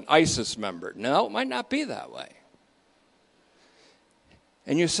from an ISIS member. No, it might not be that way.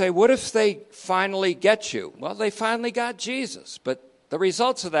 And you say, what if they finally get you? Well, they finally got Jesus, but the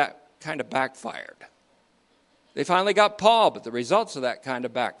results of that kind of backfired. They finally got Paul, but the results of that kind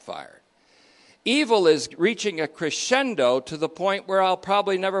of backfired. Evil is reaching a crescendo to the point where I'll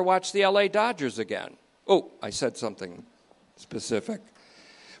probably never watch the LA Dodgers again. Oh, I said something specific.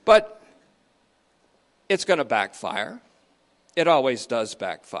 But it's going to backfire. It always does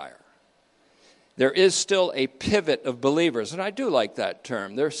backfire. There is still a pivot of believers, and I do like that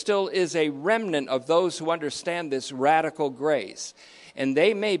term. There still is a remnant of those who understand this radical grace. And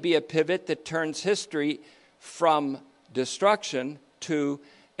they may be a pivot that turns history from destruction to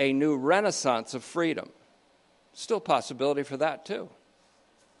a new renaissance of freedom. Still possibility for that too.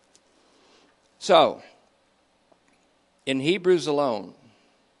 So, in Hebrews alone,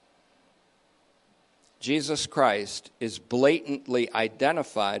 Jesus Christ is blatantly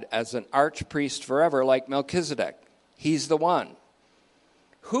identified as an archpriest forever like Melchizedek. He's the one.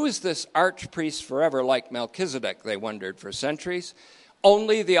 Who is this archpriest forever like Melchizedek, they wondered for centuries.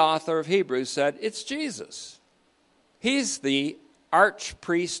 Only the author of Hebrews said, it's Jesus. He's the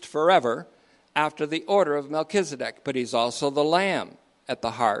archpriest forever after the order of Melchizedek, but he's also the Lamb at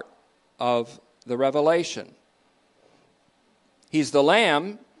the heart of the revelation. He's the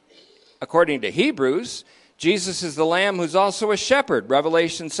Lamb, according to Hebrews. Jesus is the Lamb who's also a shepherd,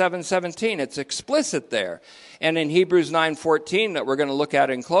 Revelation 7:17. It's explicit there. And in Hebrews 9:14 that we're going to look at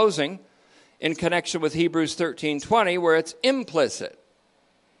in closing, in connection with Hebrews 13:20, where it's implicit.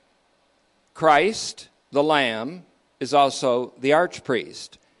 Christ, the Lamb, is also the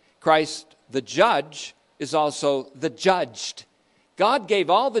archpriest. Christ, the judge, is also the judged. God gave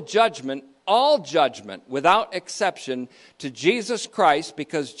all judgment, without exception, to Jesus Christ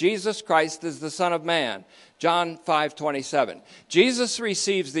because Jesus Christ is the Son of Man. John 5:27. Jesus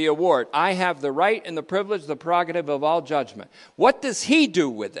receives the award. I have the right and the privilege, the prerogative of all judgment. What does he do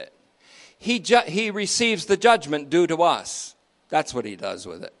with it? He receives the judgment due to us. That's what he does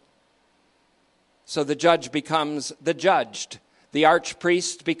with it. So the judge becomes the judged. The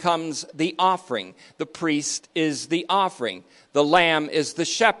archpriest becomes the offering. The priest is the offering. The lamb is the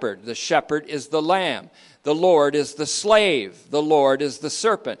shepherd. The shepherd is the lamb. The Lord is the slave. The Lord is the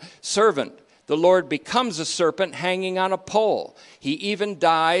servant. The Lord becomes a serpent hanging on a pole. He even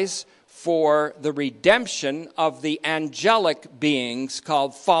dies for the redemption of the angelic beings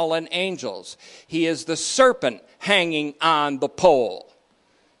called fallen angels. He is the serpent hanging on the pole.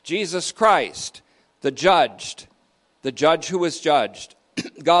 Jesus Christ, the judge who is judged.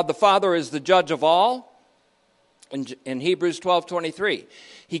 God the Father is the judge of all. In Hebrews 12:23,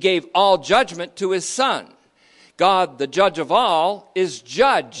 he gave all judgment to his Son. God, the judge of all, is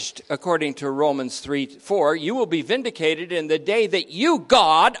judged, according to Romans 3:4. You will be vindicated in the day that you,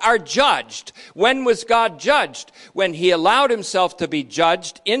 God, are judged. When was God judged? When he allowed himself to be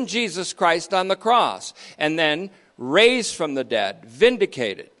judged in Jesus Christ on the cross, and then raised from the dead,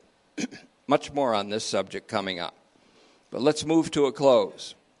 vindicated. Much more on this subject coming up. But let's move to a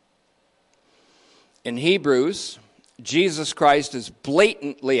close. In Hebrews, Jesus Christ is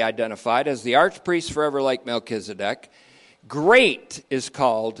blatantly identified as the archpriest forever like Melchizedek. Great is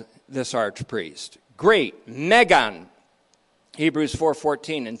called this archpriest. Great, Megan. Hebrews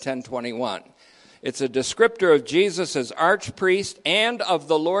 4:14 and 10:21. It's a descriptor of Jesus as archpriest and of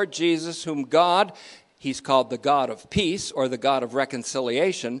the Lord Jesus, whom God, he's called the God of peace or the God of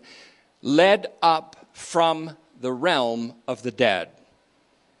reconciliation, led up from the realm of the dead.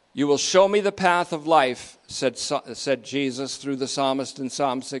 You will show me the path of life, said Jesus through the psalmist in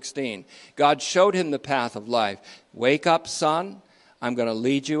Psalm 16. God showed him the path of life. Wake up, son. I'm going to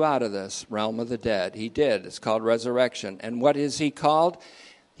lead you out of this realm of the dead. He did. It's called resurrection. And what is he called?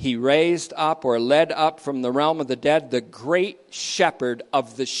 He raised up or led up from the realm of the dead the great shepherd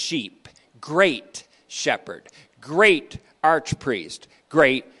of the sheep. Great shepherd. Great archpriest.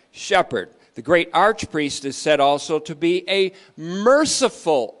 Great shepherd. The great archpriest is said also to be a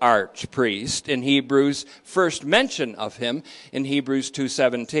merciful archpriest in Hebrews' first mention of him in Hebrews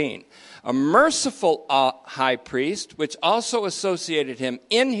 2:17. A merciful high priest, which also associated him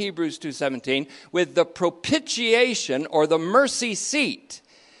in Hebrews 2:17 with the propitiation or the mercy seat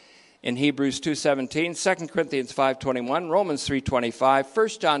in Hebrews 2:17, 2 Corinthians 5:21, Romans 3:25,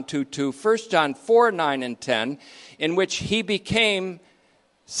 1 John 2:2, 1 John 4:9 and 10, in which he became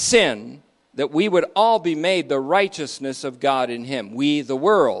sin, that we would all be made the righteousness of God in him. We, the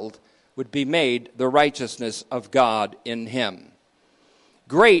world, would be made the righteousness of God in him.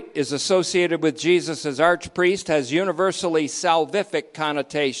 Great is associated with Jesus as archpriest, has universally salvific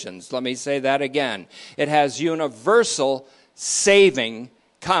connotations. Let me say that again. It has universal saving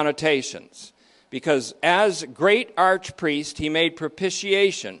connotations. because as great archpriest, he made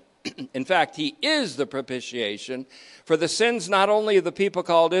propitiation. In fact, he is the propitiation for the sins not only of the people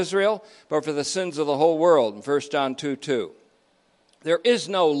called Israel, but for the sins of the whole world, in 1 John 2:2. There is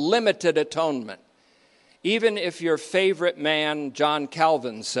no limited atonement. Even if your favorite man, John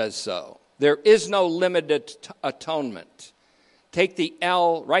Calvin, says so, there is no limited atonement. Take the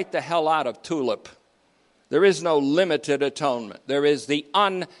L, write the hell out of tulip. There is no limited atonement. There is the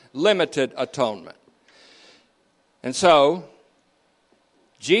unlimited atonement. And so,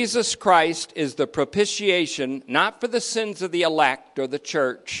 Jesus Christ is the propitiation, not for the sins of the elect or the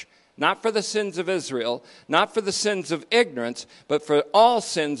church, not for the sins of Israel, not for the sins of ignorance, but for all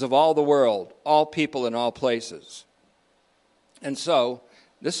sins of all the world, all people in all places. And so,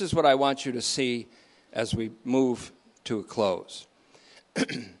 this is what I want you to see as we move to a close.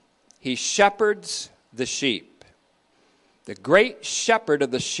 He shepherds the sheep. The great shepherd of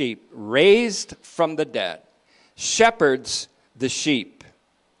the sheep, raised from the dead, shepherds the sheep.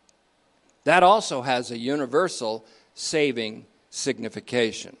 That also has a universal saving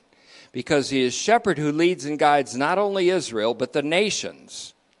signification, because he is shepherd who leads and guides not only Israel, but the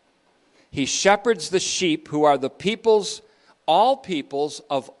nations. He shepherds the sheep who are the peoples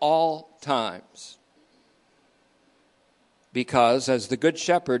of all times. Because as the good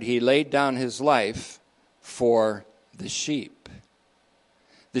shepherd, he laid down his life for the sheep.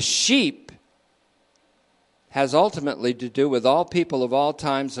 The sheep has ultimately to do with all people of all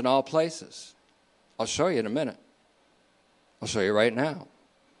times and all places. I'll show you in a minute. I'll show you right now.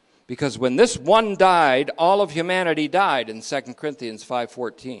 Because when this one died, all of humanity died in 2 Corinthians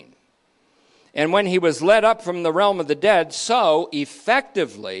 5:14. And when he was led up from the realm of the dead, so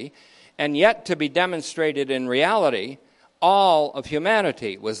effectively, and yet to be demonstrated in reality, all of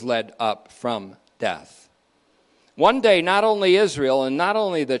humanity was led up from death. One day, not only Israel and not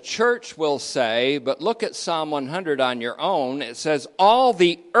only the church will say, but look at Psalm 100 on your own. It says, all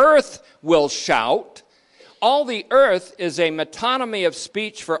the earth will shout. All the earth is a metonymy of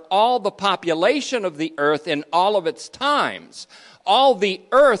speech for all the population of the earth in all of its times. All the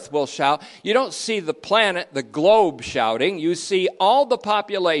earth will shout. You don't see the planet, the globe shouting. You see all the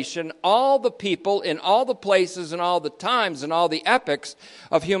population, all the people in all the places and all the times and all the epochs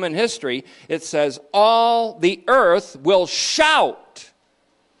of human history. It says all the earth will shout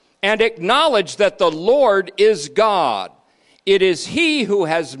and acknowledge that the Lord is God. It is he who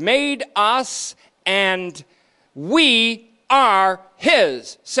has made us, and we are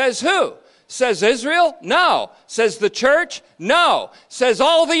his. Says who? Says Israel? No. Says the church? No. Says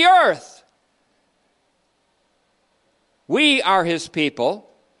all the earth. We are his people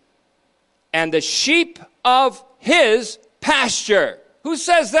and the sheep of his pasture. Who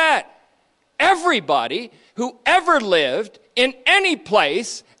says that? Everybody who ever lived in any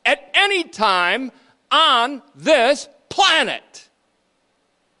place at any time on this planet.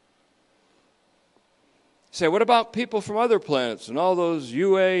 Say, what about people from other planets and all those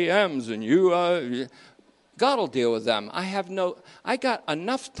UAMs and God will deal with them. I got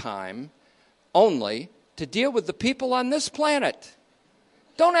enough time only to deal with the people on this planet.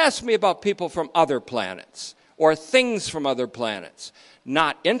 Don't ask me about people from other planets or things from other planets.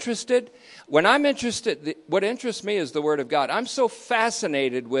 Not interested. When I'm interested, what interests me is the Word of God. I'm so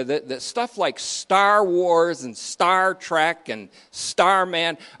fascinated with it that stuff like Star Wars and Star Trek and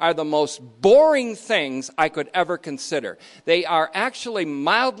Starman are the most boring things I could ever consider. They are actually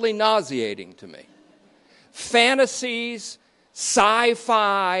mildly nauseating to me. Fantasies,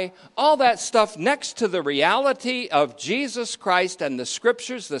 sci-fi, all that stuff next to the reality of Jesus Christ and the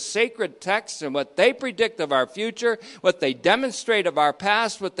Scriptures, the sacred texts, and what they predict of our future, what they demonstrate of our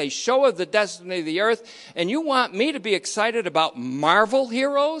past, what they show of the destiny of the earth. And you want me to be excited about Marvel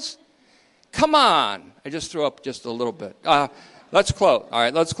heroes? Come on. I just threw up just a little bit. Let's close. All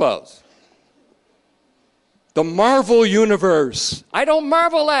right, let's close. The Marvel universe. I don't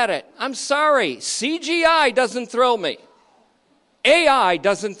marvel at it. I'm sorry. CGI doesn't thrill me. AI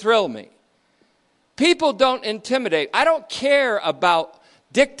doesn't thrill me. People don't intimidate. I don't care about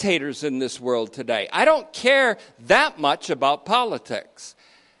dictators in this world today. I don't care that much about politics.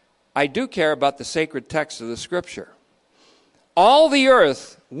 I do care about the sacred text of the Scripture. All the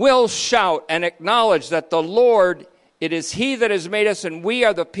earth will shout and acknowledge that the Lord, it is he that has made us, and we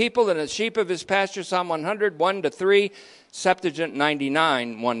are the people and the sheep of his pasture. Psalm 100, 1-3. Septuagint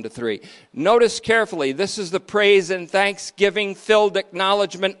 99, 1-3. Notice carefully, this is the praise and thanksgiving filled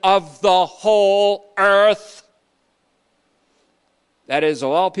acknowledgement of the whole earth. That is,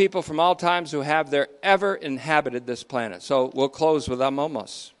 of all people from all times who have ever inhabited this planet. So we'll close with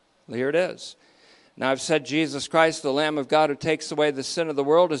almost. Here it is. Now, I've said Jesus Christ, the Lamb of God who takes away the sin of the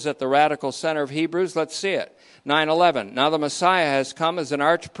world, is at the radical center of Hebrews. Let's see it. 9:11. Now the Messiah has come as an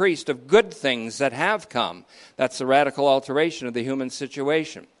archpriest of good things that have come. That's the radical alteration of the human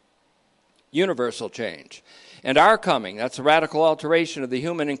situation. Universal change. And our coming, that's a radical alteration of the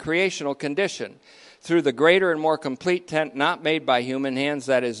human and creational condition. Through the greater and more complete tent not made by human hands,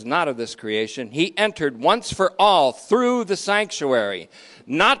 that is not of this creation, he entered once for all through the sanctuary,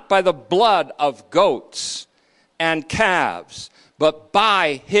 not by the blood of goats and calves, but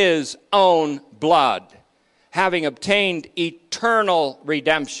by his own blood, having obtained eternal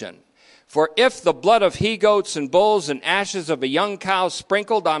redemption. For if the blood of he-goats and bulls and ashes of a young cow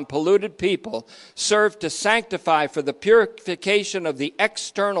sprinkled on polluted people served to sanctify for the purification of the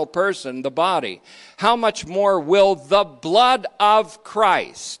external person, the body, how much more will the blood of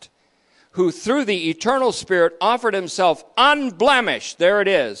Christ, who through the eternal Spirit offered himself unblemished, there it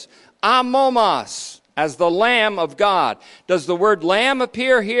is, amomos, as the Lamb of God. Does the word lamb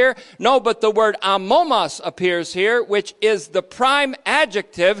appear here? No, but the word amomos appears here, which is the prime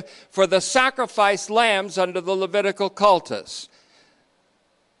adjective for the sacrificed lambs under the Levitical cultus.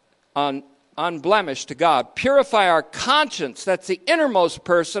 Unblemished to God. Purify our conscience. That's the innermost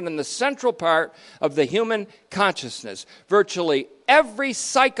person and the central part of the human consciousness. Virtually every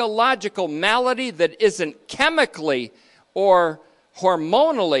psychological malady that isn't chemically or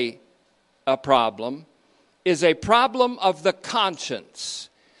hormonally a problem is a problem of the conscience.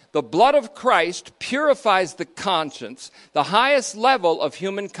 The blood of Christ purifies the conscience, the highest level of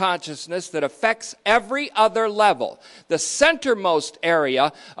human consciousness that affects every other level, the centermost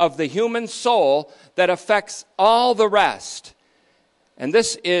area of the human soul that affects all the rest. And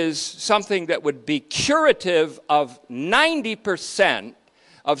this is something that would be curative of 90%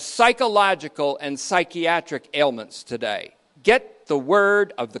 of psychological and psychiatric ailments today. Get the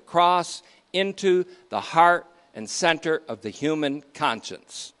word of the cross into the heart and center of the human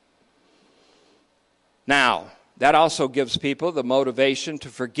conscience. Now, that also gives people the motivation to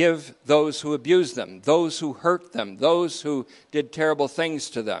forgive those who abuse them, those who hurt them, those who did terrible things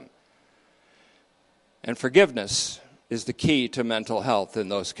to them. And forgiveness is the key to mental health in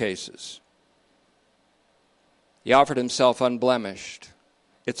those cases. He offered himself unblemished.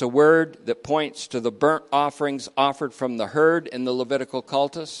 It's a word that points to the burnt offerings offered from the herd in the Levitical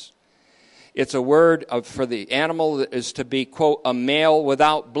cultus. It's a word for the animal that is to be, quote, a male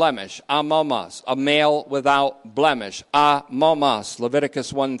without blemish, amomos, a male without blemish, amomos,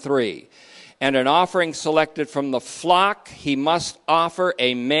 Leviticus 1:3. And an offering selected from the flock, he must offer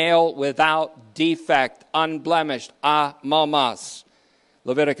a male without defect, unblemished, amomos,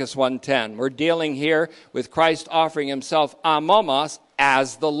 Leviticus 1:10. We're dealing here with Christ offering himself amomos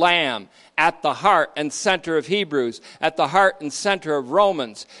as the Lamb, at the heart and center of Hebrews, at the heart and center of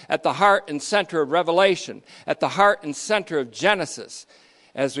Romans, at the heart and center of Revelation, at the heart and center of Genesis.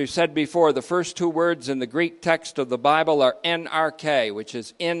 As we've said before, the first two words in the Greek text of the Bible are NRK, which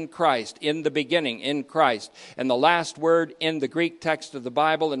is in Christ, in the beginning, in Christ. And the last word in the Greek text of the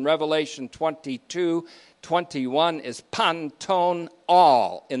Bible in Revelation 22:21 is panton,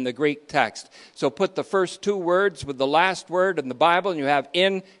 all, in the Greek text. So put the first two words with the last word in the Bible and you have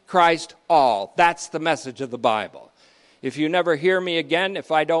in Christ all. That's the message of the Bible. If you never hear me again,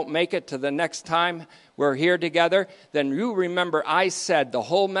 if I don't make it to the next time we're here together, then you remember I said the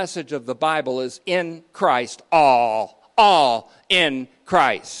whole message of the Bible is in Christ all in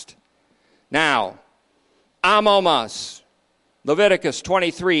Christ. Now, amomos, Leviticus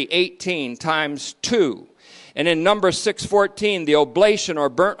 23:18 times 2. And in Numbers 6:14, the oblation or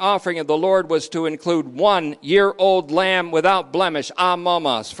burnt offering of the Lord was to include 1 year-old lamb without blemish,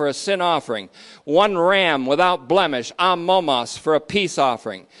 amomos, for a sin offering. 1 ram without blemish, amomos, for a peace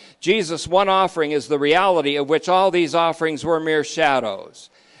offering. Jesus' one offering is the reality of which all these offerings were mere shadows.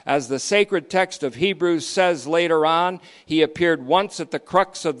 As the sacred text of Hebrews says later on, he appeared once at the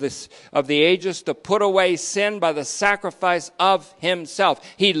crux of the ages to put away sin by the sacrifice of himself.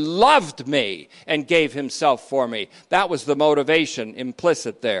 He loved me and gave himself for me. That was the motivation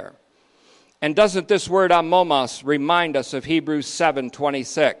implicit there. And doesn't this word amomos remind us of Hebrews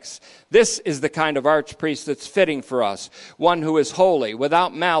 7:26? This is the kind of archpriest that's fitting for us, one who is holy,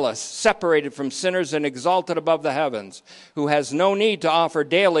 without malice, separated from sinners and exalted above the heavens, who has no need to offer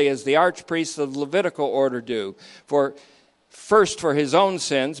daily as the archpriests of the Levitical order do, first for his own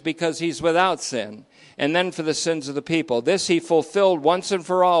sins, because he's without sin, and then for the sins of the people. This he fulfilled once and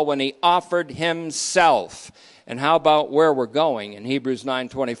for all when he offered himself. And how about where we're going in Hebrews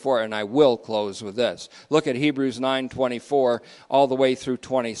 9:24? And I will close with this. Look at Hebrews 9:24 all the way through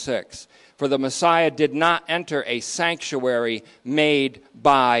 26. For the Messiah did not enter a sanctuary made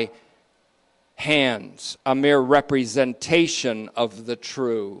by hands, a mere representation of the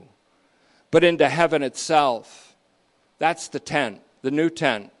true, but into heaven itself. That's the tent, the new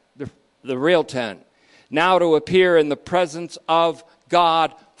tent, the real tent. Now to appear in the presence of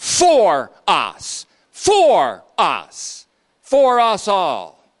God for us, for us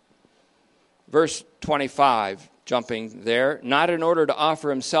all. Verse 25, jumping there, not in order to offer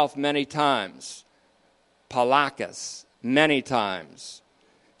himself many times, palakis, many times,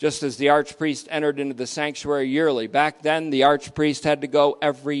 just as the archpriest entered into the sanctuary yearly. Back then, the archpriest had to go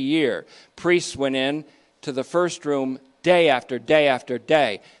every year. Priests went in to the first room day after day after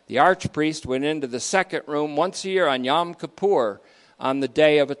day. The archpriest went into the second room once a year on Yom Kippur, on the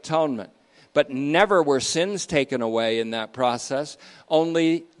Day of Atonement. But never were sins taken away in that process.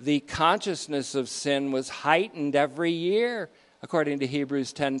 Only the consciousness of sin was heightened every year, according to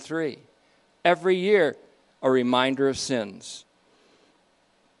Hebrews 10:3. Every year, a reminder of sins.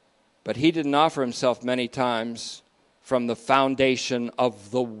 But he didn't offer himself many times from the foundation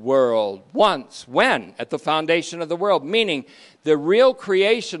of the world. Once. When? At the foundation of the world. Meaning, the real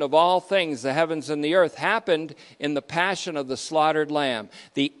creation of all things, the heavens and the earth, happened in the passion of the slaughtered lamb.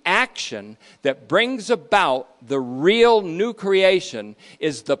 The action that brings about the real new creation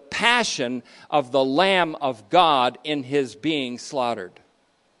is the passion of the Lamb of God in his being slaughtered.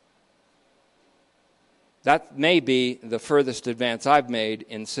 That may be the furthest advance I've made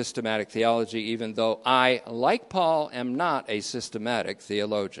in systematic theology, even though I, like Paul, am not a systematic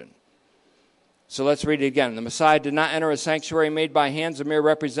theologian. So let's read it again. The Messiah did not enter a sanctuary made by hands, a mere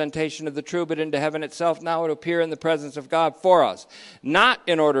representation of the true, but into heaven itself, now to appear in the presence of God for us. Not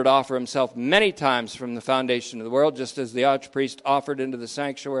in order to offer himself many times from the foundation of the world, just as the archpriest entered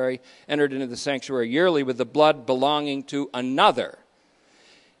into the sanctuary yearly with the blood belonging to another.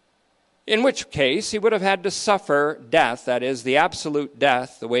 In which case, he would have had to suffer death, that is, the absolute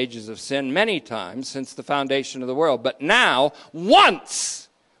death, the wages of sin, many times since the foundation of the world. But now, once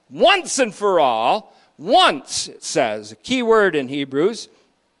and for all, once, it says, a key word in Hebrews,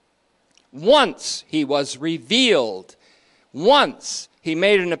 once he was revealed, once he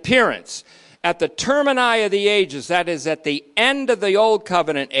made an appearance. At the termini of the ages, that is, at the end of the old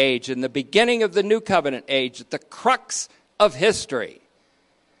covenant age and the beginning of the new covenant age, at the crux of history,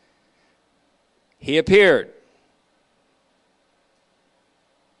 he appeared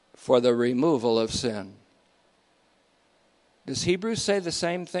for the removal of sin. Does Hebrews say the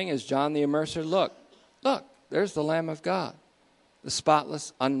same thing as John the Immerser? Look, there's the Lamb of God, the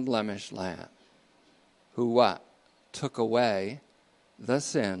spotless, unblemished Lamb, who what? Took away the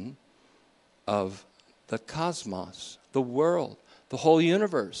sin of the cosmos, the world, the whole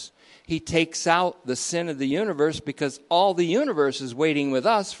universe. He takes out the sin of the universe because all the universe is waiting with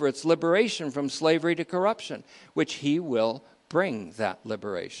us for its liberation from slavery to corruption, which he will bring that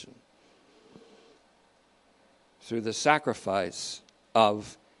liberation through the sacrifice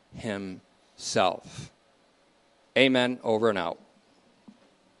of himself. Amen. Over and out.